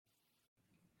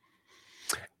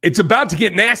It's about to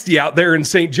get nasty out there in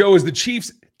St. Joe as the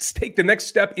Chiefs take the next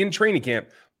step in training camp.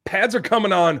 Pads are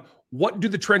coming on. What do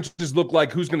the trenches look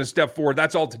like? Who's going to step forward?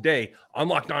 That's all today on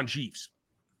Locked On Chiefs.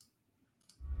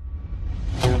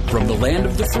 From the land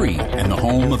of the free and the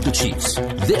home of the Chiefs,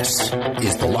 this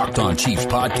is the Locked On Chiefs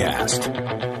podcast.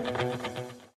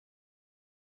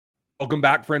 Welcome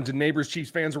back, friends and neighbors,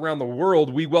 Chiefs fans around the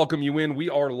world. We welcome you in. We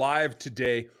are live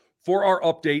today for our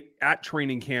update at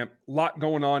training camp. A lot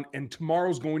going on, and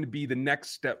tomorrow's going to be the next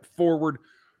step forward.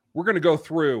 We're going to go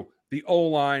through the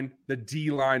O-line, the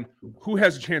D-line, who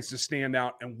has a chance to stand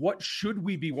out, and what should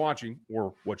we be watching,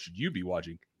 or what should you be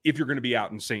watching if you're going to be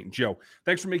out in St. Joe.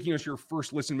 Thanks for making us your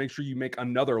first listen. Make sure you make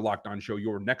another Locked On show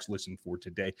your next listen for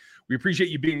today. We appreciate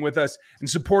you being with us and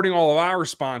supporting all of our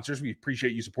sponsors. We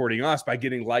appreciate you supporting us by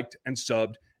getting liked and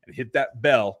subbed and hit that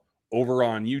bell over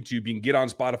on YouTube. You can get on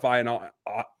Spotify and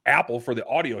Apple for the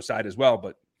audio side as well,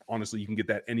 but honestly, you can get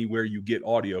that anywhere you get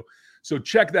audio. So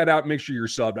check that out. Make sure you're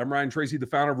subbed. I'm Ryan Tracy, the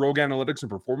founder of Rogue Analytics and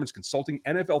Performance Consulting,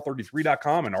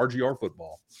 NFL33.com, and RGR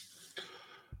Football.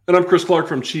 And I'm Chris Clark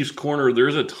from Chiefs Corner.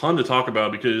 There's a ton to talk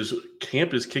about because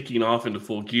camp is kicking off into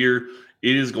full gear.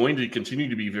 It is going to continue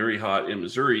to be very hot in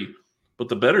Missouri. But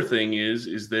the better thing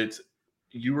is that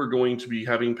you are going to be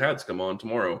having pads come on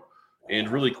tomorrow. And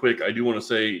really quick, I do want to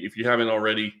say, if you haven't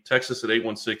already, text us at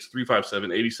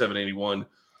 816-357-8781.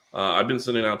 I've been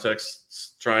sending out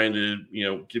texts trying to,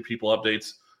 give people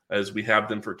updates as we have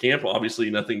them for camp. Obviously,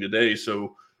 nothing today,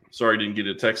 so sorry I didn't get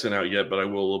a text sent out yet, but I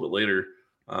will a little bit later.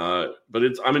 But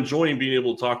I'm enjoying being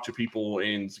able to talk to people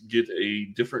and get a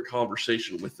different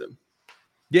conversation with them.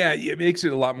 Yeah, it makes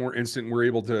it a lot more instant. We're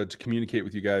able to communicate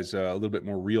with you guys a little bit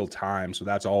more real time, so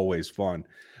that's always fun.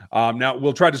 Now,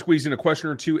 we'll try to squeeze in a question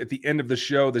or two at the end of the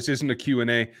show. This isn't a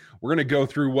Q&A. We're going to go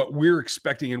through what we're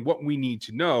expecting and what we need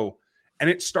to know, and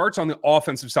it starts on the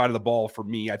offensive side of the ball for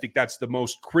me. I think that's the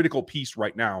most critical piece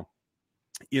right now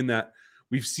in that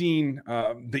we've seen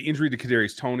the injury to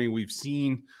Kadarius Toney. We've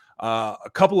seen a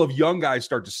couple of young guys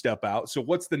start to step out. So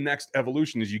what's the next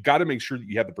evolution is you got to make sure that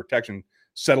you have the protection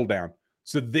settled down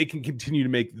so they can continue to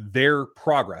make their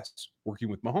progress working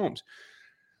with Mahomes.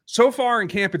 So far in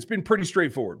camp, it's been pretty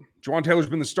straightforward. Juwan Taylor's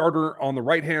been the starter on the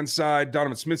right-hand side.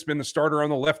 Donovan Smith's been the starter on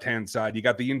the left-hand side. You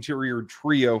got the interior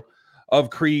trio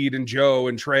of Creed and Joe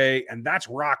and Trey, and that's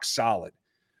rock solid.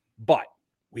 But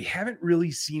we haven't really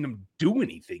seen them do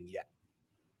anything yet.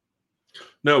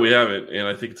 No, we haven't, and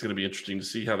I think it's going to be interesting to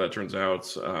see how that turns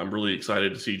out. I'm really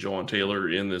excited to see Juwan Taylor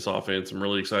in this offense. I'm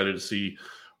really excited to see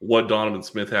what Donovan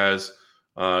Smith has.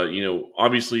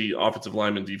 Obviously, offensive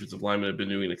linemen, defensive linemen have been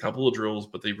doing a couple of drills,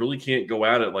 but they really can't go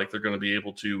at it like they're going to be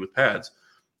able to with pads.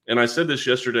 And I said this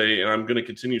yesterday, and I'm going to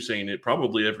continue saying it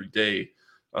probably every day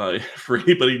for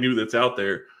anybody new that's out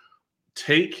there.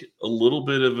 Take a little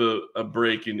bit of a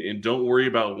break and don't worry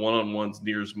about one-on-ones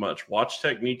near as much. Watch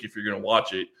technique if you're going to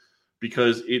watch it,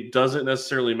 because it doesn't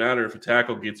necessarily matter if a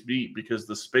tackle gets beat, because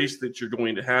the space that you're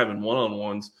going to have in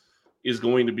one-on-ones is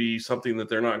going to be something that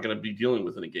they're not going to be dealing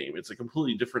with in a game. It's a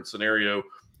completely different scenario,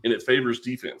 and it favors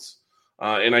defense.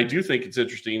 And I do think it's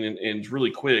interesting and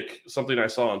really quick, something I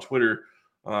saw on Twitter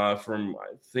from,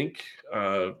 I think,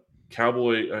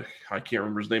 Cowboy, I can't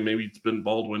remember his name, maybe it's Ben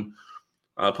Baldwin,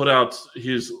 put out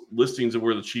his listings of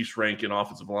where the Chiefs rank in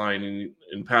offensive line and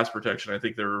in pass protection. I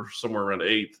think they're somewhere around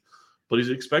 8th. But he's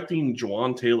expecting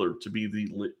Juwan Taylor to be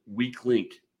the weak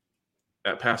link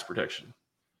at pass protection.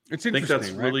 It's interesting. I think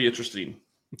that's right? really interesting.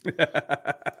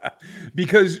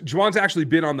 Because Juwan's actually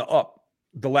been on the up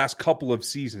the last couple of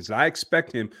seasons. And I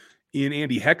expect him in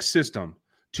Andy Heck's system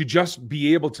to just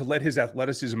be able to let his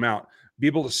athleticism out, be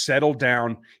able to settle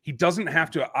down. He doesn't have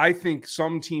to. I think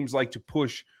some teams like to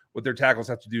push what their tackles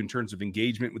have to do in terms of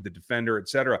engagement with the defender, et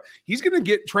cetera. He's going to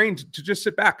get trained to just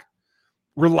sit back,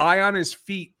 rely on his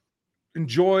feet,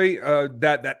 enjoy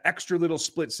that extra little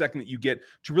split second that you get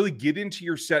to really get into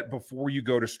your set before you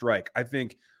go to strike. I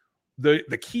think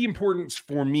the key importance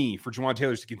for me for Juwan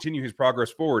Taylor to continue his progress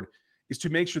forward is to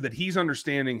make sure that he's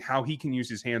understanding how he can use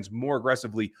his hands more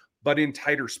aggressively, but in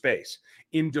tighter space,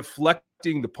 in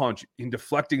deflecting the punch, in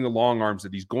deflecting the long arms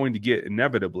that he's going to get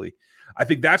inevitably. I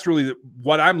think that's really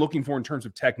what I'm looking for in terms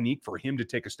of technique for him to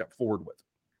take a step forward with.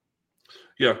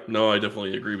 Yeah, no, I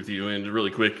definitely agree with you. And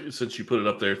really quick, since you put it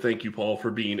up there, thank you, Paul, for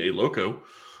being a loco.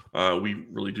 We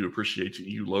really do appreciate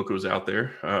you locos out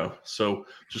there. So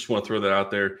just want to throw that out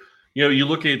there. You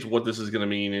look at what this is going to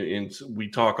mean, and we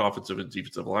talk offensive and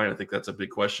defensive line. I think that's a big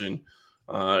question.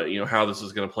 How this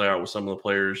is going to play out with some of the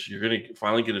players. You're going to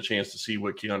finally get a chance to see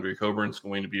what Keandre Coburn's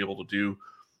going to be able to do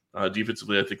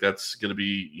defensively. I think that's going to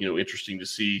be, interesting to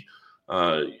see.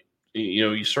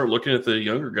 You start looking at the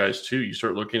younger guys too. You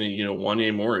start looking at,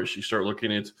 Wanye Morris. You start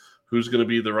looking at who's going to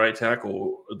be the right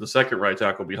tackle, the second right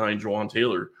tackle behind Jawan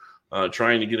Taylor,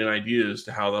 trying to get an idea as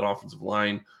to how that offensive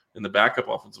line and the backup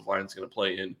offensive line is going to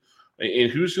play in,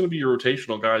 and who's going to be your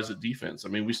rotational guys at defense. I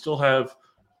mean, we still have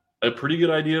a pretty good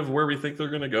idea of where we think they're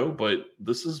going to go, but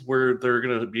this is where they're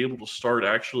going to be able to start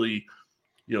actually,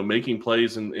 making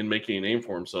plays and making a name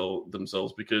for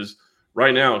themselves, because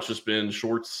right now it's just been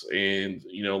shorts and,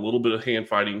 a little bit of hand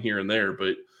fighting here and there.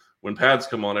 But when pads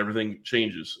come on, everything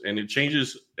changes, and it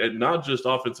changes at not just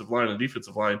offensive line and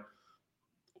defensive line.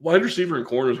 Wide receiver and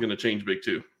corner is going to change big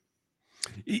too.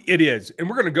 It is. And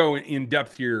we're going to go in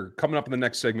depth here coming up in the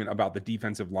next segment about the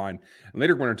defensive line. And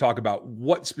later we're going to talk about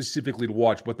what specifically to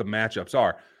watch, what the matchups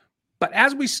are. But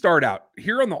as we start out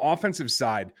here on the offensive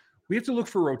side, we have to look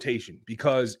for rotation,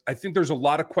 because I think there's a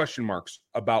lot of question marks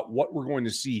about what we're going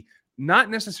to see, not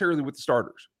necessarily with the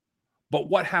starters, but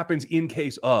what happens in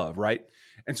case of, right?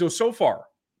 And so far,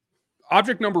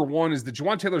 object number one is that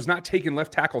Jawan Taylor's not taking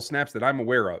left tackle snaps that I'm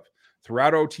aware of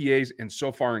throughout OTAs and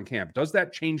so far in camp. Does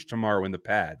that change tomorrow in the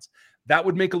pads? That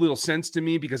would make a little sense to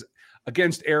me, because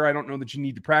against air, I don't know that you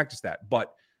need to practice that,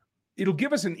 but it'll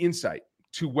give us an insight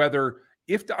to whether,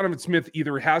 if Donovan Smith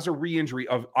either has a re-injury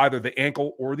of either the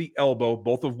ankle or the elbow,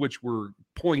 both of which were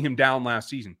pulling him down last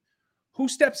season, who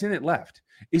steps in at left?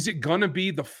 Is it going to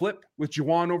be the flip with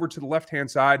Jawan over to the left-hand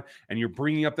side and you're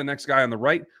bringing up the next guy on the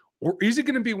right? Or is it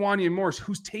going to be Wanye Morris,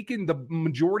 who's taken the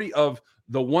majority of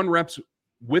the 1 reps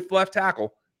with left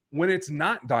tackle when it's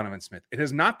not Donovan Smith? It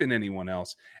has not been anyone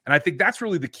else. And I think that's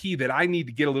really the key that I need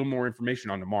to get a little more information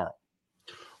on tomorrow.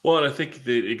 Well, and I think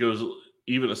that it goes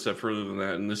even a step further than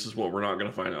that. And this is what we're not going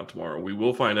to find out tomorrow. We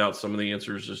will find out some of the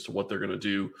answers as to what they're going to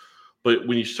do. But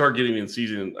when you start getting in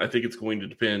season, I think it's going to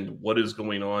depend what is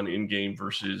going on in game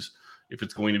versus if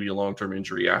it's going to be a long-term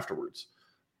injury afterwards.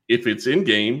 If it's in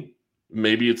game,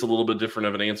 maybe it's a little bit different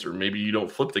of an answer. Maybe you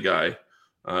don't flip the guy.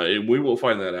 And we will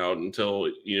find that out until,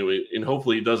 and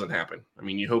hopefully it doesn't happen. I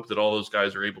mean, you hope that all those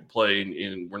guys are able to play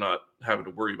and we're not having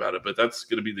to worry about it, but that's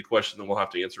going to be the question that we'll have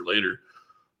to answer later.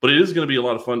 But it is going to be a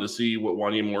lot of fun to see what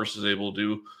Wanye Morris is able to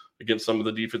do against some of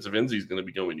the defensive ends he's going to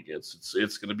be going against.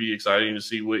 It's going to be exciting to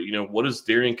see what does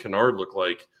Darian Kennard look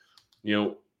like?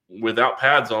 Without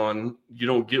pads on, you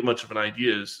don't get much of an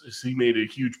idea as he made a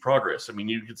huge progress. I mean,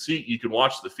 you can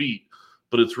watch the feet,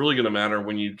 but it's really going to matter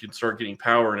when you can start getting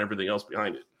power and everything else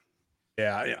behind it.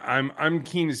 Yeah, I'm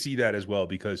keen to see that as well,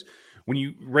 because when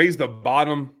you raise the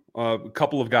bottom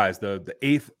couple of guys, the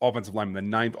 8th offensive lineman,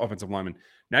 the 9th offensive lineman,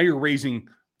 now you're raising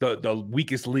the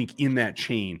weakest link in that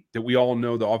chain that we all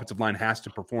know the offensive line has to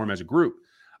perform as a group.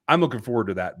 I'm looking forward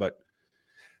to that, but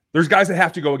there's guys that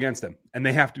have to go against them, and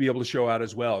they have to be able to show out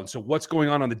as well. And so what's going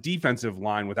on the defensive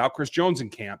line without Chris Jones in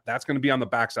camp, that's going to be on the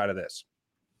backside of this.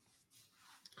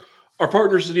 Our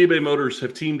partners at eBay Motors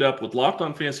have teamed up with Locked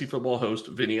On Fantasy Football host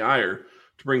Vinny Iyer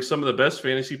to bring some of the best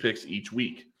fantasy picks each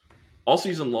week, all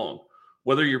season long.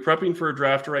 Whether you're prepping for a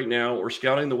draft right now or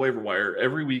scouting the waiver wire,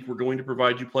 every week we're going to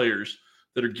provide you players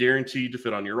that are guaranteed to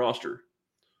fit on your roster.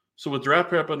 So with draft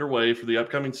prep underway for the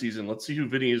upcoming season, let's see who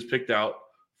Vinny has picked out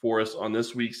for us on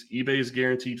this week's eBay's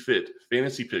Guaranteed Fit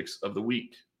Fantasy Picks of the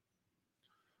Week.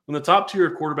 When the top tier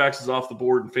of quarterbacks is off the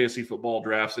board in fantasy football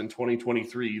drafts in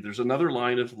 2023, there's another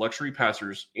line of luxury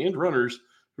passers and runners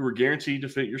who are guaranteed to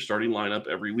fit your starting lineup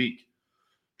every week.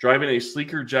 Driving a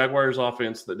sleeker Jaguars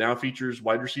offense that now features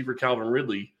wide receiver Calvin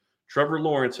Ridley, Trevor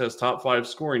Lawrence has top 5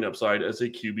 scoring upside as a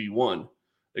QB1.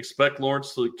 Expect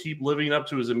Lawrence to keep living up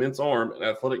to his immense arm and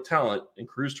athletic talent and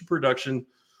cruise to production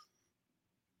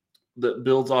that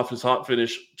builds off his hot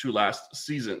finish to last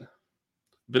season.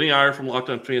 Vinny Iyer from Locked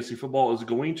On Fantasy Football is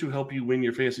going to help you win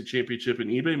your fantasy championship, and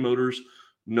eBay Motors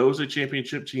knows a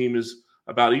championship team is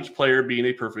about each player being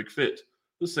a perfect fit.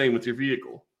 The same with your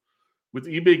vehicle. With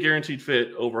eBay Guaranteed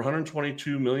Fit, over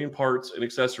 122 million parts and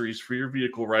accessories for your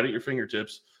vehicle right at your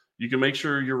fingertips, you can make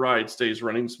sure your ride stays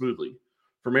running smoothly.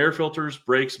 From air filters,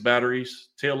 brakes, batteries,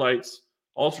 taillights,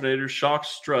 alternators, shocks,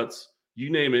 struts, you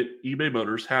name it, eBay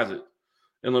Motors has it.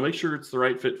 And make sure it's the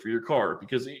right fit for your car,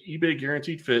 because eBay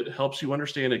Guaranteed Fit helps you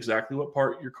understand exactly what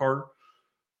part your car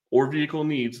or vehicle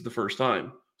needs the first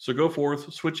time. So go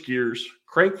forth, switch gears,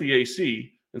 crank the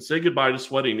AC, and say goodbye to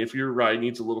sweating if your ride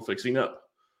needs a little fixing up.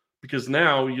 Because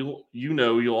now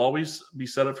you'll always be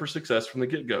set up for success from the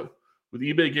get-go. With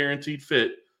eBay Guaranteed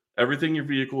Fit, everything your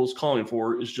vehicle is calling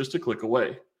for is just a click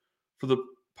away. For the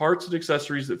parts and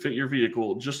accessories that fit your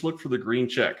vehicle, just look for the green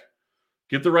check.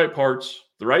 Get the right parts,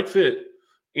 the right fit,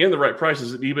 and the right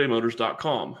prices at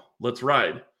ebaymotors.com. Let's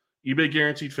ride. eBay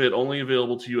Guaranteed Fit only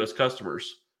available to U.S.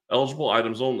 customers. Eligible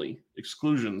items only.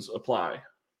 Exclusions apply.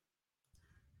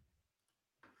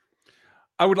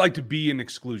 I would like to be an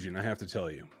exclusion, I have to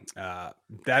tell you.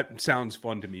 That sounds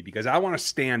fun to me because I want to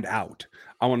stand out.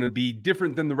 I want to be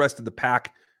different than the rest of the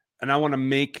pack, and I want to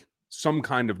make some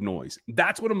kind of noise.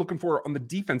 That's what I'm looking for on the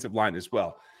defensive line as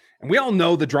well. And we all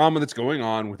know the drama that's going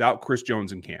on without Chris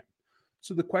Jones in camp.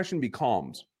 So the question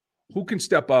becomes, who can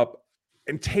step up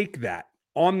and take that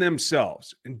on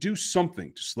themselves and do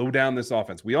something to slow down this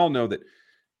offense? We all know that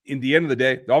in the end of the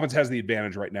day, the offense has the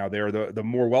advantage right now. They are the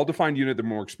more well-defined unit, the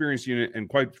more experienced unit, and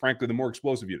quite frankly, the more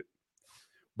explosive unit.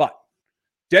 But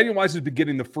Daniel Wise has been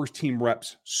getting the first team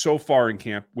reps so far in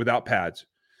camp without pads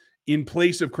in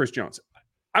place of Chris Jones.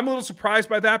 I'm a little surprised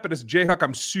by that, but as a Jayhawk,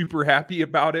 I'm super happy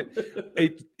about it.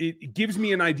 It gives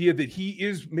me an idea that he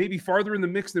is maybe farther in the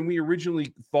mix than we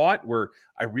originally thought, where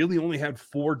I really only had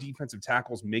 4 defensive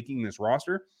tackles making this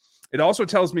roster. It also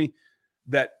tells me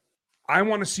that I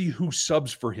want to see who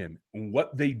subs for him and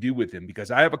what they do with him,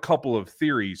 because I have a couple of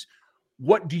theories.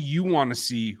 What do you want to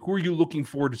see? Who are you looking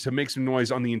forward to make some noise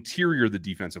on the interior of the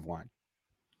defensive line?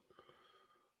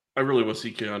 I really want to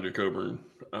see Keandre Coburn.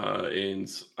 And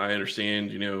I understand,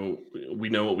 we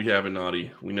know what we have in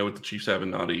Noddy. We know what the Chiefs have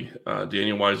in Noddy.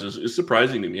 Daniel Wise is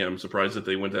surprising to me. I'm surprised that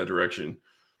they went that direction.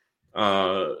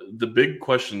 The big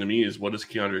question to me is, what is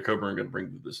Keandre Coburn going to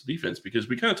bring to this defense? Because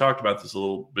we kind of talked about this a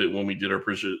little bit when we did our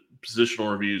positional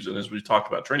reviews and as we talked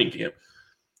about training camp.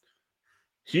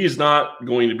 He is not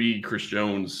going to be Chris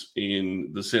Jones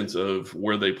in the sense of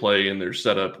where they play and their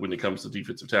setup when it comes to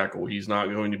defensive tackle. He's not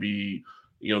going to be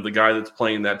the guy that's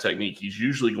playing that technique. He's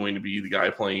usually going to be the guy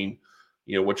playing,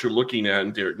 what you're looking at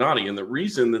in Derek Noddy. And the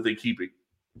reason that they keep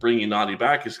bringing Noddy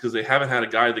back is because they haven't had a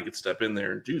guy that could step in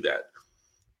there and do that.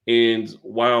 And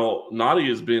while Noddy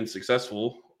has been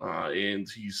successful and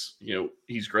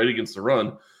he's great against the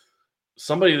run,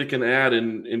 somebody that can add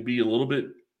and be a little bit,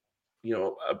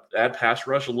 add pass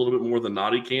rush a little bit more than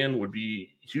Noddy can would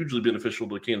be hugely beneficial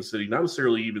to Kansas City, not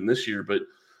necessarily even this year, but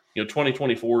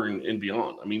 2024 and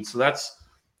beyond. I mean, so that's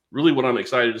really what I'm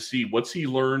excited to see. What's he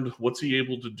learned? What's he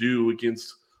able to do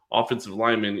against offensive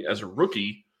linemen as a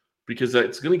rookie? Because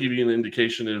that's going to give you an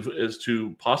indication as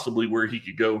to possibly where he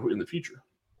could go in the future.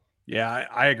 Yeah,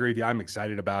 I agree with you. I'm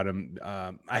excited about him.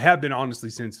 I have been, honestly,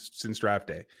 since draft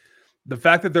day. The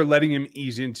fact that they're letting him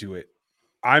ease into it,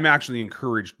 I'm actually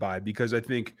encouraged by, because I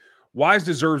think Wise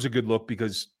deserves a good look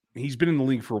because he's been in the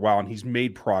league for a while and he's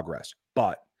made progress.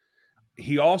 But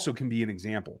he also can be an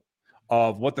example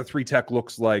of what the 3 tech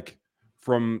looks like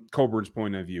from Coburn's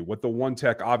point of view. What the 1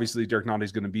 tech, obviously, Derek Noddy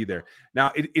is going to be there.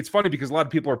 Now, it's funny because a lot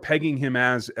of people are pegging him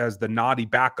as the Noddy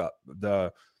backup,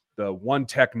 the 1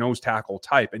 tech nose tackle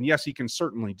type. And yes, he can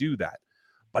certainly do that.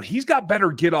 But he's got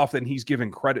better get off than he's given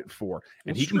credit for.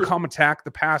 And he can come attack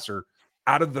the passer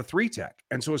out of the 3 tech.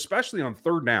 And so especially on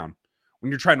third down,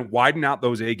 when you're trying to widen out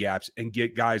those A gaps and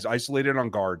get guys isolated on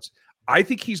guards, I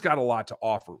think he's got a lot to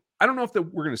offer. I don't know if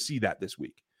we're going to see that this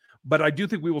week, but I do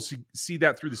think we will see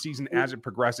that through the season as it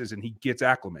progresses and he gets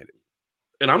acclimated.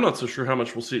 And I'm not so sure how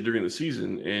much we'll see it during the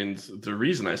season. And the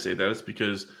reason I say that is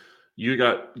because you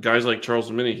got guys like Charles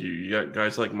Omenihu, you got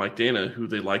guys like Mike Dana who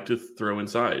they like to throw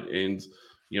inside. And,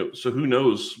 so who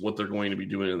knows what they're going to be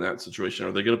doing in that situation?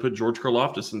 Are they going to put George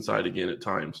Karlaftis inside again at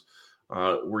times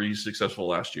where he's successful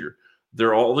last year? There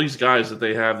are all these guys that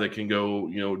they have that can go,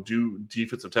 do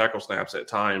defensive tackle snaps at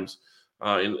times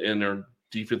in their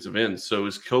defensive ends. So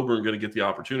is Coburn going to get the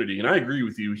opportunity? And I agree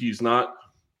with you. He's not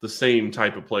the same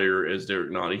type of player as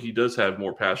Derek Noddy. He does have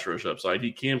more pass rush upside.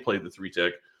 He can play the 3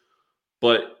 tech.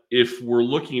 But if we're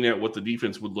looking at what the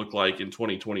defense would look like in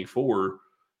 2024,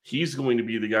 he's going to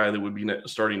be the guy that would be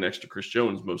starting next to Chris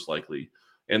Jones, most likely.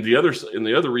 And the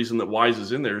other reason that Wise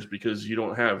is in there is because you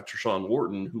don't have Treshaun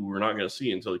Wharton, who we're not going to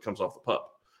see until he comes off the pup.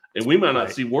 And we might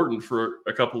not see Wharton for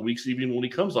a couple of weeks, even when he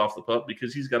comes off the pup,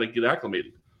 because he's got to get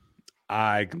acclimated.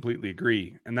 I completely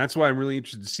agree. And that's why I'm really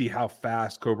interested to see how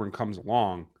fast Coburn comes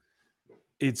along.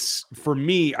 It's, for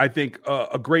me, I think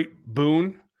a great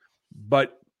boon,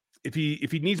 but if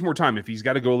he needs more time, if he's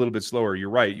got to go a little bit slower, you're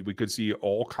right. We could see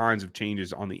all kinds of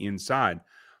changes on the inside.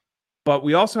 But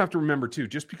we also have to remember, too,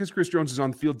 just because Chris Jones is on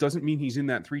the field doesn't mean he's in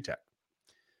that 3 tech.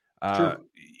 Sure.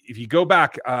 If you go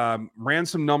back, ran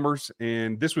some numbers,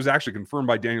 and this was actually confirmed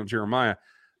by Daniel Jeremiah,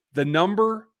 the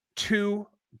number 2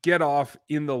 get off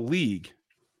in the league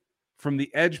from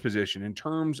the edge position in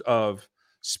terms of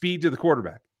speed to the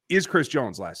quarterback is Chris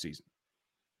Jones last season.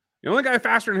 The only guy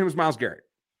faster than him was Myles Garrett.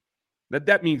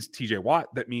 That means TJ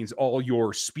Watt. That means all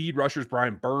your speed rushers,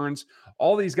 Brian Burns,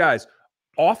 all these guys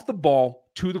off the ball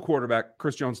to the quarterback,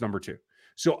 Chris Jones, number 2.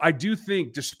 So I do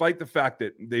think, despite the fact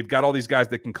that they've got all these guys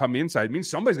that can come inside, it means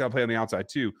somebody's got to play on the outside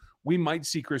too. We might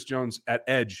see Chris Jones at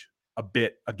edge a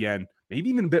bit again, maybe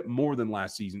even a bit more than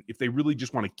last season if they really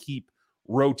just want to keep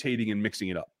rotating and mixing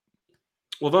it up.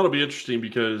 Well, that'll be interesting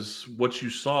because what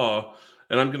you saw,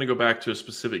 and I'm going to go back to a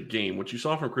specific game, what you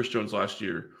saw from Chris Jones last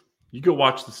year, you go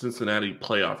watch the Cincinnati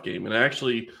playoff game. And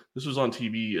actually, this was on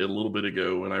TV a little bit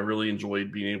ago, and I really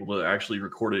enjoyed being able to actually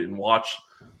record it and watch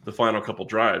the final couple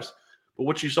drives. But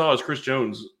what you saw is Chris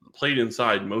Jones played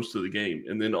inside most of the game.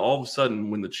 And then all of a sudden,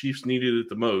 when the Chiefs needed it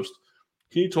the most,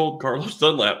 he told Carlos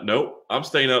Dunlap, nope, I'm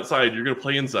staying outside. You're going to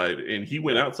play inside. And he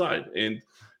went outside. And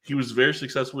he was very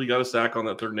successful. He got a sack on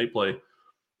that 3rd and 8 play.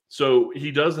 So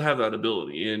he does have that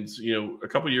ability. And, a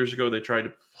couple of years ago, they tried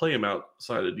to play him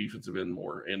outside of defensive end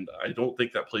more. And I don't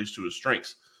think that plays to his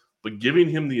strengths. But giving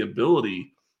him the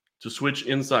ability to switch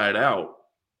inside out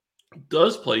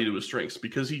does play to his strengths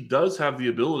because he does have the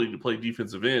ability to play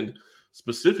defensive end,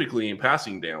 specifically in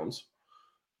passing downs.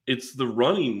 It's the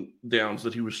running downs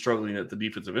that he was struggling at the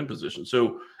defensive end position.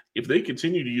 So if they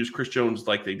continue to use Chris Jones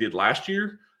like they did last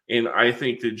year, and I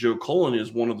think that Joe Cullen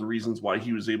is one of the reasons why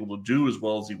he was able to do as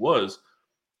well as he was,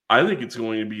 I think it's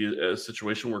going to be a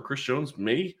situation where Chris Jones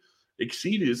may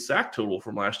exceed his sack total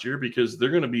from last year because they're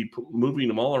going to be moving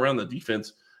him all around the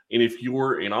defense. And if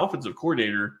you're an offensive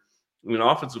coordinator, an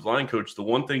offensive line coach, the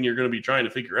one thing you're going to be trying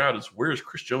to figure out is where is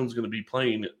Chris Jones going to be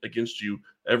playing against you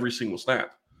every single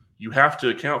snap? You have to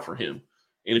account for him.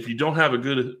 And if you don't have a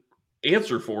good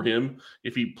answer for him,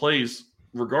 if he plays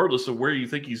regardless of where you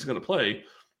think he's going to play,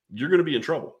 you're going to be in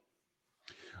trouble.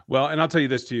 Well, and I'll tell you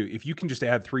this too. If you can just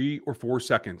add 3 or 4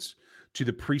 seconds to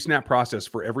the pre-snap process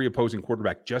for every opposing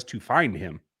quarterback just to find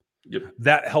him,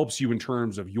 that helps you in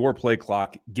terms of your play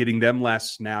clock, getting them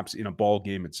less snaps in a ball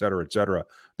game, et cetera, et cetera.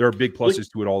 There are big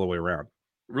pluses to it all the way around.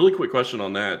 Really quick question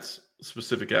on that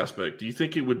specific aspect. Do you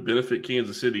think it would benefit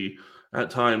Kansas City at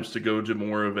times to go to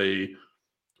more of a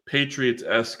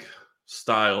Patriots-esque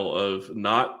style of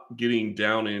not getting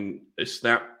down in a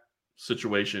snap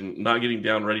situation, not getting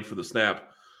down ready for the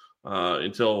snap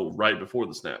until right before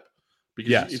the snap?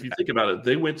 Because if you think about it,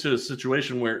 they went to a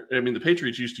situation where, the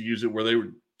Patriots used to use it where they were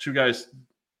 2 guys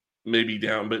maybe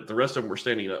down, but the rest of them were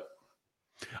standing up.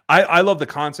 I love the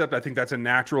concept. I think that's a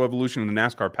natural evolution in the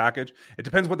NASCAR package. It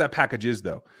depends what that package is,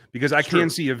 though, because I can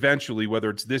see eventually, whether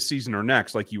it's this season or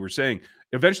next, like you were saying,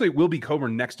 eventually it will be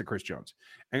Coburn next to Chris Jones.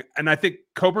 And I think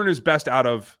Coburn is best out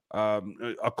of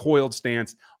a coiled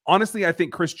stance. Honestly, I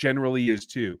think Chris generally is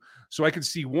too. So I could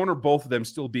see one or both of them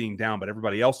still being down, but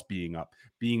everybody else being up.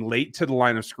 Being late to the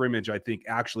line of scrimmage, I think,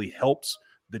 actually helps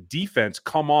the defense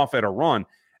come off at a run.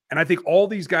 And I think all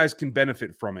these guys can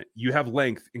benefit from it. You have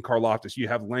length in Karlaftis. You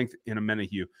have length in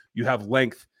Amenahue. You have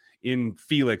length in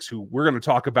Felix, who we're going to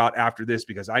talk about after this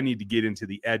because I need to get into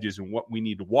the edges and what we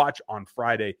need to watch on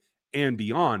Friday and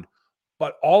beyond.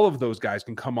 But all of those guys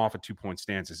can come off at 2-point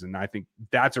stances. And I think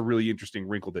that's a really interesting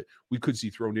wrinkle that we could see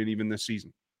thrown in even this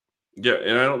season. Yeah,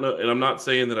 and I don't know. And I'm not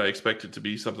saying that I expect it to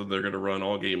be something they're going to run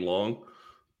all game long.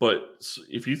 But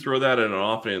if you throw that in an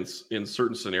offense in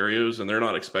certain scenarios and they're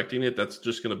not expecting it, that's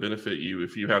just going to benefit you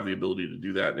if you have the ability to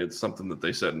do that. And it's something that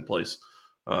they set in place,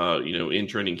 in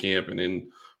training camp and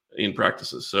in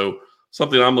practices. So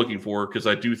something I'm looking for because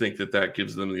I do think that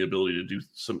gives them the ability to do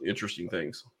some interesting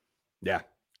things. Yeah.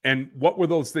 And what will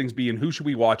those things be and who should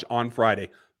we watch on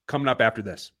Friday coming up after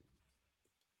this?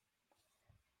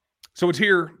 So it's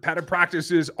here. Padded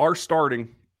practices are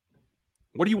starting.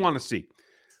 What do you want to see?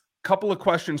 Couple of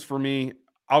questions for me.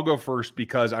 I'll go first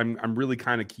because I'm really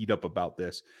kind of keyed up about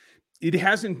this. It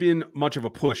hasn't been much of a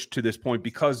push to this point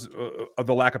because of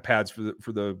the lack of pads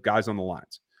for the guys on the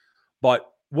lines. But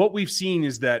what we've seen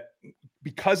is that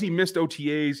because he missed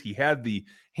OTAs, he had the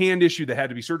hand issue that had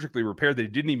to be surgically repaired that he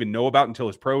didn't even know about until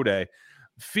his pro day.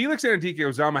 Felix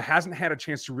Anudike-Uzomah hasn't had a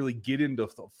chance to really get into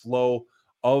the flow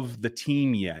of the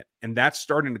team yet. And that's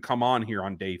starting to come on here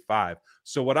on day 5.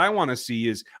 So what I want to see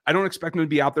is I don't expect him to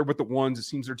be out there with the ones. It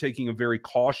seems they're taking a very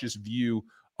cautious view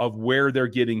of where they're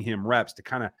getting him reps to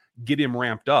kind of get him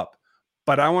ramped up.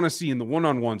 But I want to see in the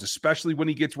one-on-ones, especially when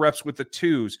he gets reps with the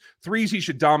 2s. 3s he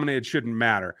should dominate. It shouldn't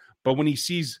matter. But when he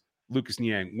sees Lucas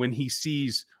Niang, when he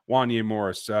sees Wanya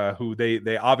Morris, who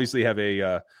they obviously have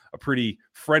a pretty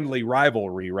friendly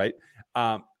rivalry, right?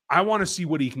 I want to see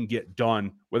what he can get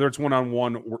done, whether it's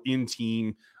one-on-one or in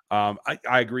team. I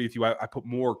agree with you. I put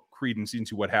more credence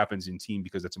into what happens in team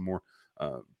because it's a more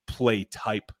play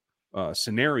type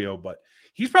scenario. But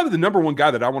he's probably the number one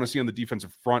guy that I want to see on the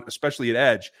defensive front, especially at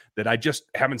edge, that I just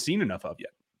haven't seen enough of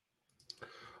yet.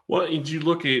 Well, and you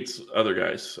look at other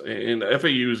guys, and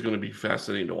FAU is going to be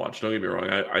fascinating to watch. Don't get me wrong.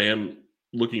 I am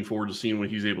looking forward to seeing what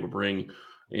he's able to bring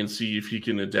and see if he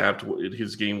can adapt what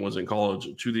his game was in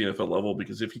college to the NFL level.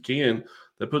 Because if he can,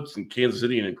 that puts Kansas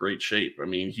City in a great shape. I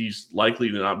mean, he's likely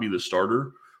to not be the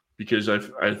starter because I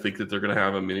think that they're going to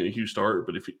have a Minute start.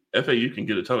 But if FAU can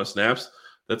get a ton of snaps,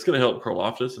 that's going to help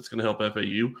Karlaftis. It's going to help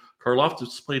FAU.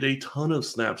 Karlaftis played a ton of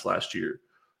snaps last year.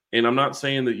 And I'm not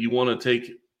saying that you want to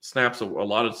take a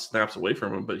lot of snaps away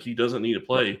from him, but he doesn't need to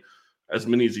play as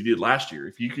many as he did last year.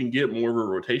 If you can get more of a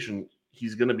rotation,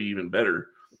 he's going to be even better.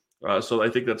 So I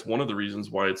think that's one of the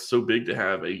reasons why it's so big to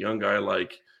have a young guy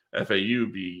like FAU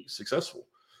be successful.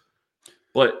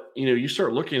 But, you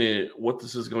start looking at what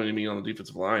this is going to mean on the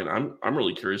defensive line. I'm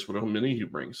really curious what Omenihu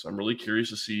brings. I'm really curious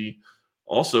to see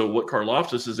also what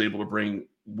Karlaftis is able to bring.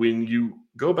 When you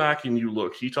go back and you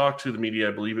look, he talked to the media,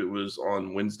 I believe it was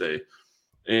on Wednesday,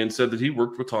 and said that he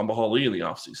worked with Tamba Hali in the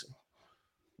offseason.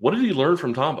 What did he learn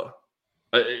from Tamba?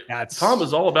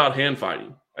 Tamba's all about hand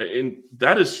fighting, and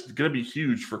that is going to be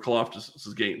huge for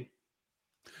Karlaftis' game.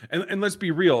 And let's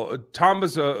be real,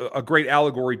 Tamba's a great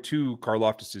allegory to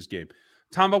Karlaftis' game.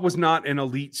 Tamba was not an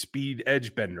elite speed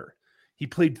edge bender. He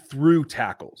played through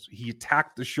tackles. He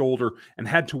attacked the shoulder and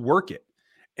had to work it.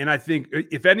 And I think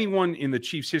if anyone in the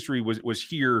Chiefs' history was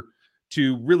here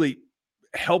to really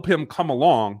help him come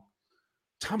along,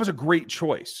 Tamba's a great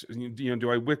choice.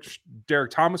 Do I wish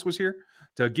Derek Thomas was here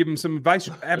to give him some advice?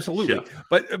 Absolutely.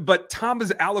 Yeah. But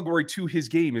Tamba's allegory to his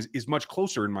game is much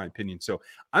closer, in my opinion. So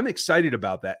I'm excited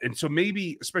about that. And so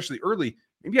maybe, especially early,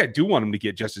 maybe I do want him to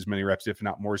get just as many reps, if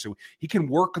not more, so he can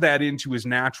work that into his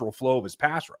natural flow of his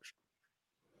pass rush.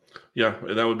 Yeah,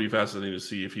 that would be fascinating to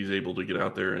see if he's able to get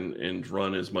out there and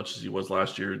run as much as he was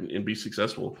last year and be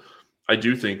successful. I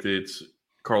do think that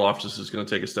Karlaftis is going to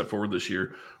take a step forward this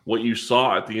year. What you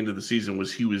saw at the end of the season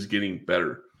was he was getting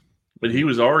better, but he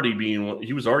was already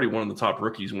one of the top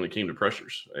rookies when it came to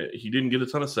pressures. He didn't get a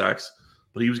ton of sacks,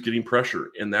 but he was getting pressure,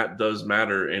 and that does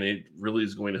matter, and it really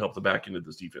is going to help the back end of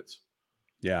this defense.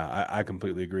 Yeah, I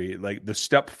completely agree. Like the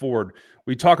step forward,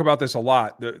 we talk about this a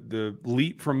lot. The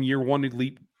leap from year one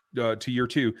to year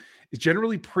two is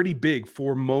generally pretty big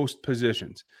for most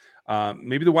positions.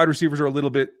 Maybe the wide receivers are a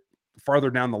little bit farther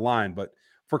down the line, but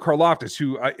for Karlaftis,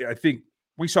 who I think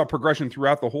we saw progression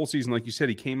throughout the whole season, like you said,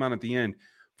 he came on at the end.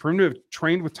 For him to have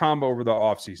trained with Tamba over the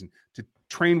offseason, to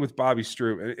train with Bobby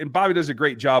Stroup, and Bobby does a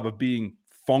great job of being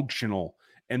functional,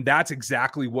 and that's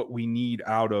exactly what we need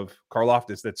out of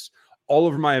Karlaftis. That's all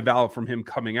over my eval from him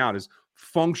coming out is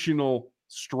functional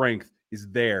strength is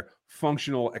there.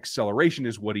 Functional acceleration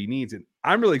is what he needs. And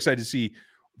I'm really excited to see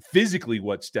physically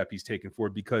what step he's taken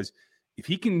forward, because if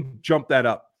he can jump that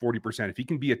up 40%, if he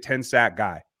can be a 10 sack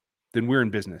guy, then we're in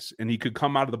business. And he could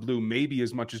come out of the blue maybe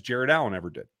as much as Jared Allen ever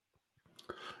did.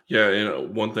 Yeah,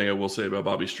 and one thing I will say about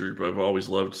Bobby Stroup, I've always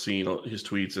loved seeing his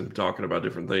tweets and talking about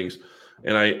different things.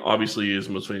 And I obviously his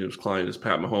most famous client is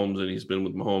Pat Mahomes, and he's been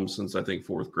with Mahomes since I think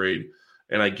 4th grade.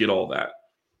 And I get all that.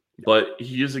 But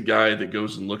he is a guy that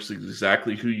goes and looks at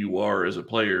exactly who you are as a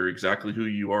player, exactly who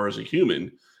you are as a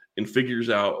human, and figures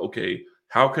out, okay,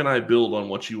 how can I build on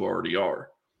what you already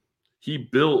are? He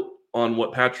built on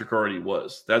what Patrick already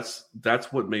was. That's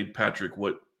what made Patrick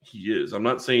what he is. I'm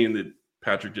not saying that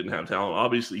Patrick didn't have talent.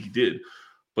 Obviously he did.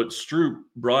 But Stroup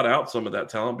brought out some of that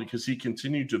talent because he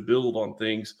continued to build on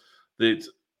things that,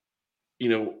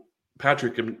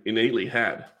 Patrick innately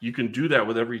had. You can do that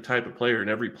with every type of player and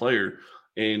every player,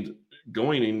 and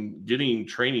going and getting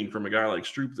training from a guy like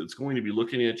Stroup that's going to be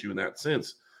looking at you in that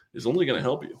sense is only going to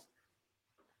help you.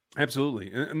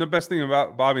 Absolutely. And the best thing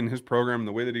about Bobby and his program and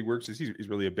the way that he works is he's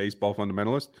really a baseball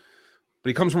fundamentalist, but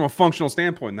he comes from a functional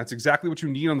standpoint. And that's exactly what you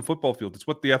need on the football field. It's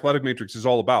what the athletic matrix is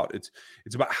all about. It's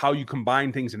about how you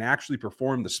combine things and actually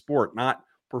perform the sport, not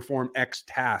perform X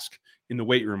task in the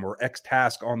weight room or X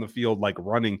task on the field, like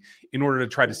running, in order to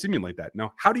try to simulate that.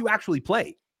 Now, how do you actually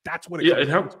play? That's what it comes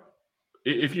down to.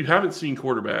 If you haven't seen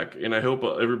quarterback, and I hope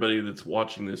everybody that's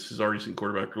watching this has already seen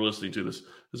quarterback or listening to this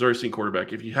has already seen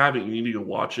quarterback. If you haven't, you need to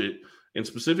watch it. And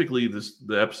specifically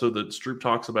the episode that Stroup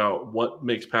talks about what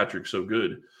makes Patrick so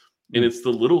good. And it's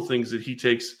the little things that he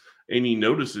takes and he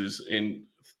notices. And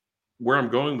where I'm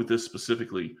going with this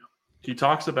specifically, he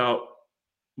talks about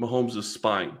Mahomes'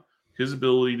 spine, his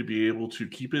ability to be able to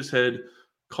keep his head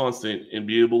constant and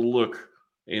be able to look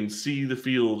and see the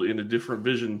field in a different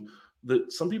vision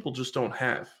that some people just don't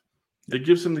have. It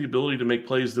gives him the ability to make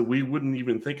plays that we wouldn't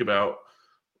even think about.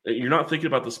 You're not thinking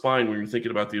about the spine when you're thinking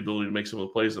about the ability to make some of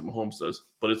the plays that Mahomes does,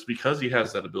 but it's because he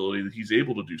has that ability that he's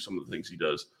able to do some of the things he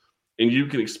does. And you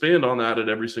can expand on that at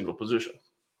every single position.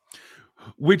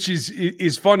 Which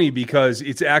is funny because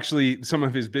it's actually some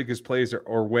of his biggest plays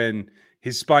are when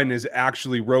his spine is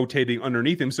actually rotating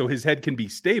underneath him so his head can be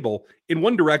stable in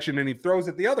one direction and he throws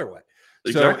it the other way.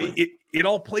 Exactly. So it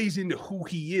all plays into who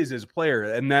he is as a player.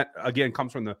 And that, again,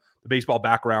 comes from the baseball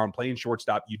background. Playing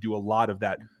shortstop, you do a lot of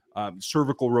that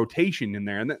cervical rotation in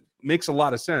there. And that makes a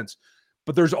lot of sense.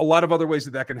 But there's a lot of other ways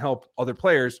that can help other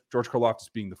players, George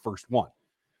Karlaftis being the first one.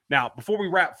 Now, before we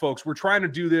wrap, folks, we're trying to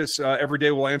do this every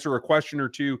day. We'll answer a question or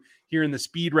two here in the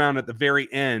speed round at the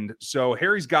very end. So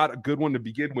Harry's got a good one to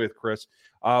begin with, Chris.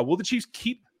 Will the Chiefs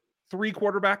keep 3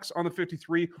 quarterbacks on the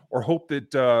 53 or hope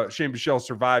that Shane Bichelle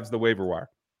survives the waiver wire?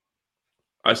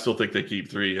 I still think they keep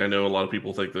 3. I know a lot of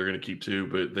people think they're going to keep 2,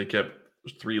 but they kept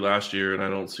 3 last year, and I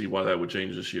don't see why that would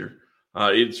change this year.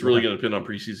 It's really going to depend on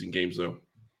preseason games, though.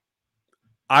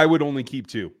 I would only keep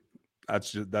 2.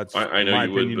 That's I know my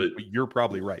you opinion, would, but you're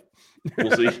probably right.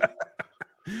 We'll see.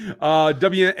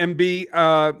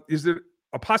 WMB, is there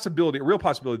a real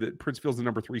possibility that Prince fills the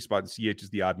number 3 spot and CH is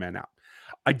the odd man out?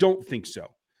 I don't think so.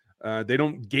 They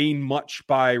don't gain much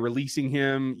by releasing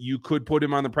him. You could put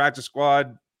him on the practice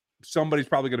squad. Somebody's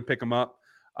probably going to pick him up.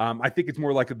 I think it's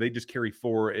more like they just carry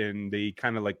 4 and they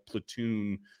kind of like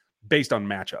platoon based on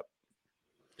matchup.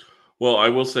 Well, I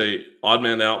will say odd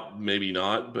man out, maybe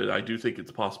not, but I do think it's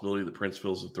a possibility that Prince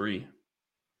fills the 3.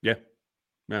 Yeah.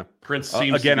 Prince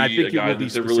seems again, to be I think a guy that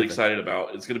they're really excited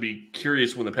about. It's going to be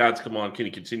curious when the pads come on. Can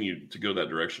he continue to go that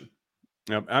direction?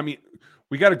 I mean,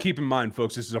 we got to keep in mind,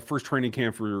 folks, this is a first training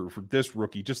camp for this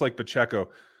rookie, just like Pacheco,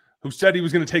 who said he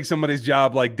was going to take somebody's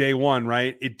job like day one,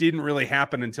 right? It didn't really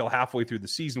happen until halfway through the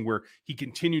season where he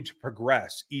continued to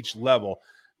progress each level.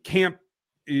 Camp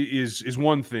is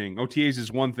one thing. OTAs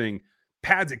is one thing.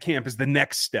 Pads at camp is the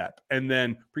next step. And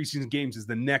then preseason games is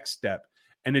the next step.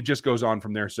 And it just goes on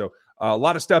from there. So a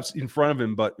lot of steps in front of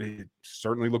him, but it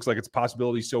certainly looks like it's a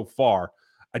possibility so far.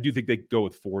 I do think they go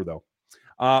with 4, though.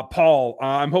 Paul,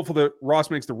 I'm hopeful that Ross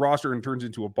makes the roster and turns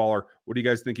into a baller. What do you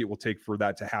guys think it will take for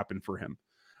that to happen for him?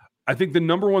 I think the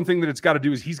number one thing that it's got to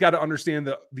do is he's got to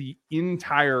understand the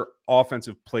entire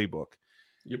offensive playbook.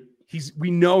 Yep.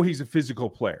 We know he's a physical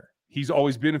player. He's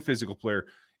always been a physical player.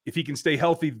 If he can stay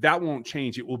healthy, that won't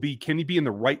change. It will be, can he be in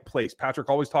the right place? Patrick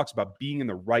always talks about being in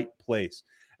the right place.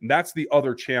 And that's the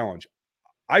other challenge.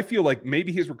 I feel like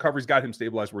maybe his recovery's got him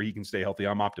stabilized where he can stay healthy.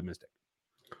 I'm optimistic.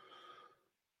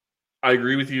 I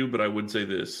agree with you, but I would say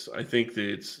this. I think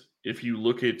that if you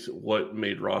look at what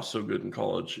made Ross so good in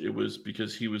college, it was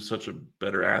because he was such a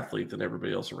better athlete than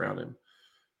everybody else around him.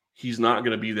 He's not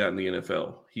going to be that in the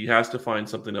NFL. He has to find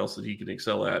something else that he can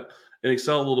excel at and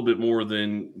excel a little bit more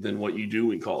than what you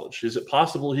do in college. Is it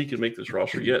possible he can make this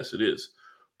roster? Yes, it is.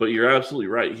 But you're absolutely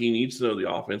right. He needs to know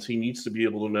the offense. He needs to be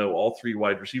able to know all 3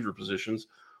 wide receiver positions.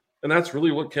 And that's really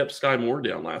what kept Sky Moore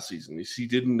down last season. He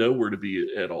didn't know where to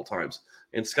be at all times.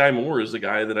 And Sky Moore is a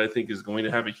guy that I think is going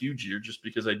to have a huge year just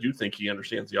because I do think he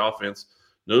understands the offense,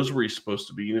 knows where he's supposed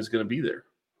to be, and is going to be there.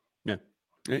 Yeah.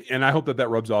 And I hope that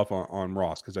rubs off on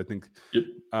Ross, because I think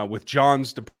with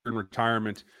John's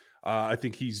retirement, I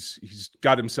think he's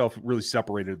got himself really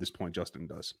separated at this point. Justin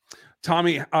does.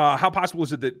 Tommy, how possible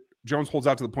is it that Jones holds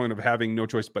out to the point of having no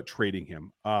choice but trading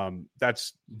him?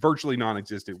 That's virtually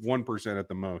non-existent, 1% at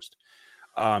the most.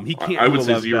 He can't. I would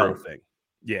say 0 thing.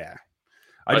 Yeah,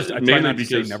 I try not to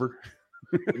say never.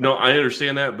 No, I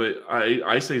understand that, but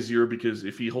I say 0 because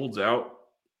if he holds out,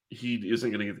 he isn't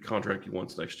going to get the contract he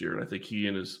wants next year, and I think he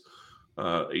and his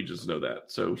agents know that.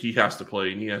 So he has to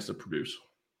play and he has to produce.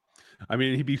 I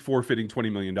mean, he'd be forfeiting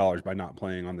 $20 million by not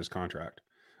playing on this contract.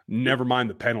 Never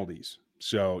mind the penalties.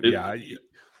 So,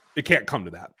 it can't come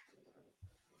to that.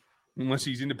 Unless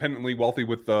he's independently wealthy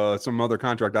with some other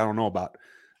contract I don't know about.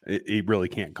 It really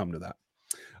can't come to that.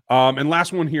 And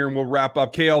last one here, and we'll wrap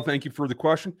up. KL, thank you for the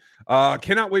question.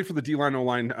 Cannot wait for the D-line,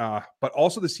 O-line, but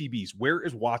also the CBs. Where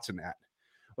is Watson at?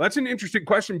 Well, that's an interesting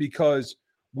question because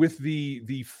with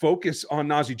the focus on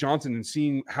Najee Johnson and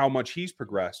seeing how much he's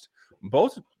progressed,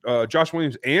 both Josh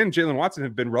Williams and Jalen Watson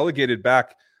have been relegated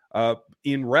back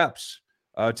in reps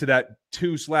to that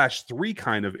 2/3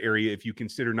 kind of area. If you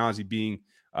consider Najee being,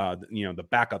 the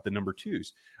backup, the number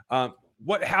 2s.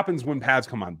 What happens when pads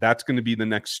come on? That's going to be the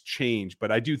next change.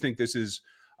 But I do think this is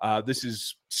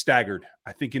staggered.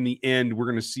 I think in the end, we're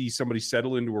going to see somebody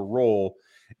settle into a role.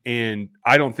 And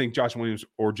I don't think Josh Williams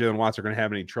or Jalen Watson are going to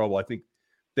have any trouble. I think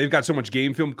they've got so much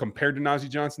game film compared to Najee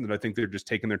Johnson that I think they're just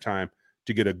taking their time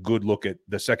to get a good look at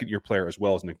the second-year player as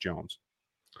well as Nick Jones.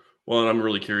 Well, and I'm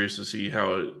really curious to see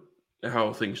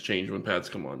how things change when pads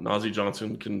come on. Najee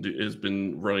Johnson has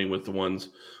been running with the ones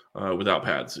without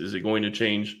pads. Is it going to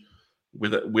change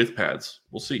with pads?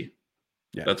 We'll see.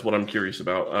 Yeah. That's what I'm curious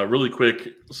about. Really quick,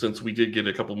 since we did get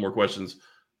a couple more questions,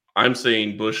 I'm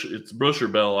saying Bush. It's Bush or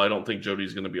Bell. I don't think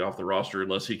Jody's going to be off the roster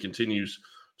unless he continues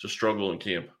to struggle in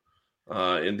camp.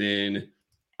 And then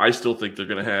I still think they're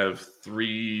going to have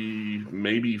 3,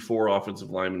 maybe 4 offensive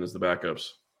linemen as the backups.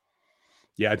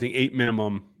 Yeah, I think 8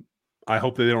 minimum. I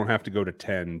hope that they don't have to go to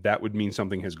 10. That would mean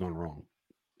something has gone wrong.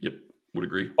 Yep, would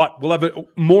agree. But we'll have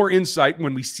more insight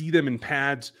when we see them in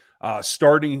pads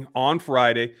starting on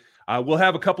Friday. We'll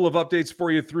have a couple of updates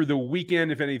for you through the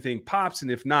weekend if anything pops.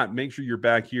 And if not, make sure you're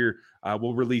back here.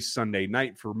 We'll release Sunday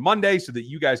night for Monday so that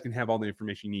you guys can have all the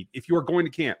information you need. If you are going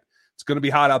to camp, it's going to be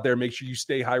hot out there. Make sure you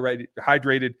stay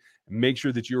hydrated and make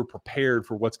sure that you're prepared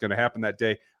for what's going to happen that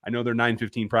day. I know they're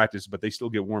 9:15 practice, but they still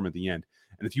get warm at the end.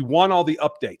 And if you want all the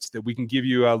updates that we can give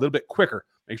you a little bit quicker,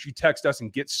 make sure you text us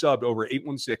and get subbed over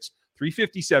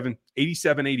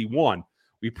 816-357-8781.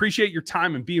 We appreciate your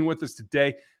time and being with us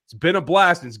today. It's been a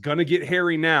blast, and it's going to get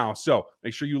hairy now. So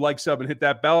make sure you like, sub, and hit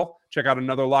that bell. Check out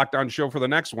another Locked On show for the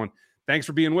next one. Thanks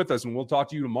for being with us, and we'll talk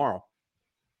to you tomorrow.